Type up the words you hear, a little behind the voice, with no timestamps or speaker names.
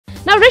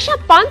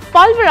Rishabh Pant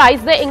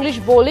pulverized the English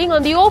bowling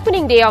on the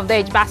opening day of the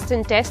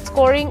Edgbaston Test,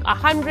 scoring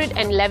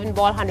 111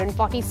 ball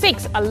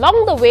 146.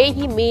 Along the way,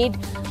 he made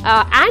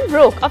and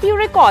broke a few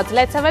records.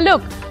 Let's have a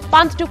look.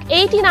 Pant took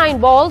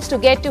 89 balls to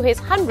get to his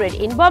 100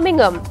 in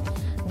Birmingham.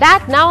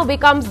 That now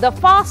becomes the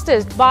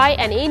fastest by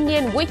an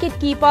Indian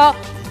wicketkeeper,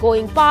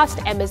 going past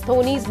MS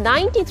Dhoni's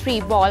 93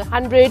 ball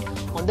 100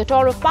 on the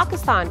tour of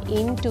Pakistan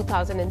in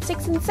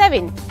 2006 and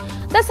 7.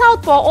 The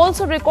Southpaw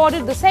also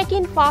recorded the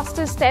second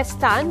fastest test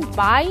stand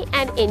by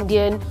an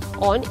Indian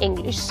on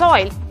English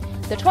soil.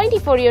 The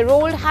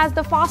 24-year-old has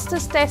the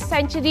fastest test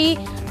century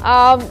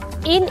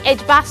in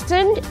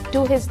Edgbaston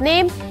to his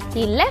name.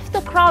 He left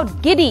the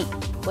crowd giddy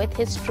with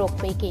his stroke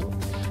making.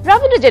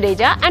 Ravindra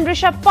Jadeja and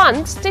Rishabh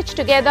Pant stitched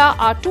together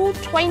a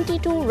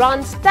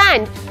 222-run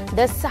stand,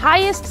 the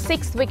highest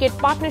sixth-wicket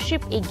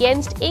partnership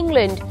against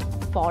England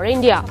for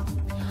India.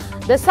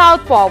 The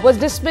Southpaw was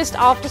dismissed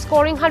after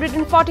scoring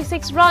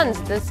 146 runs,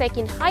 the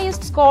second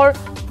highest score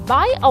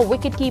by a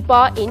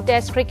wicketkeeper in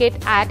Test cricket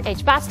at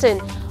Edgbaston.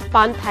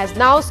 Pant has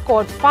now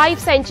scored 5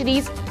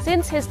 centuries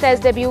since his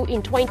Test debut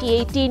in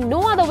 2018.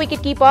 No other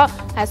wicketkeeper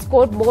has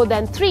scored more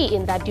than 3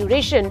 in that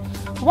duration.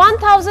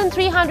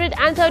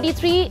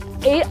 1,333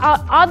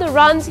 are the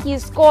runs he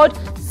scored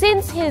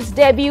since his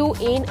debut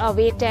in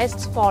away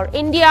tests for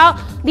India.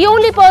 The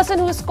only person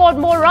who scored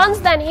more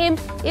runs than him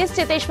is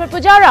Cheteshwar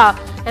Pujara.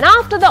 And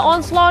after the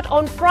onslaught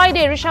on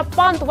Friday, Rishabh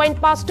Pant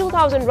went past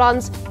 2,000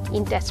 runs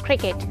in Test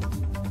cricket.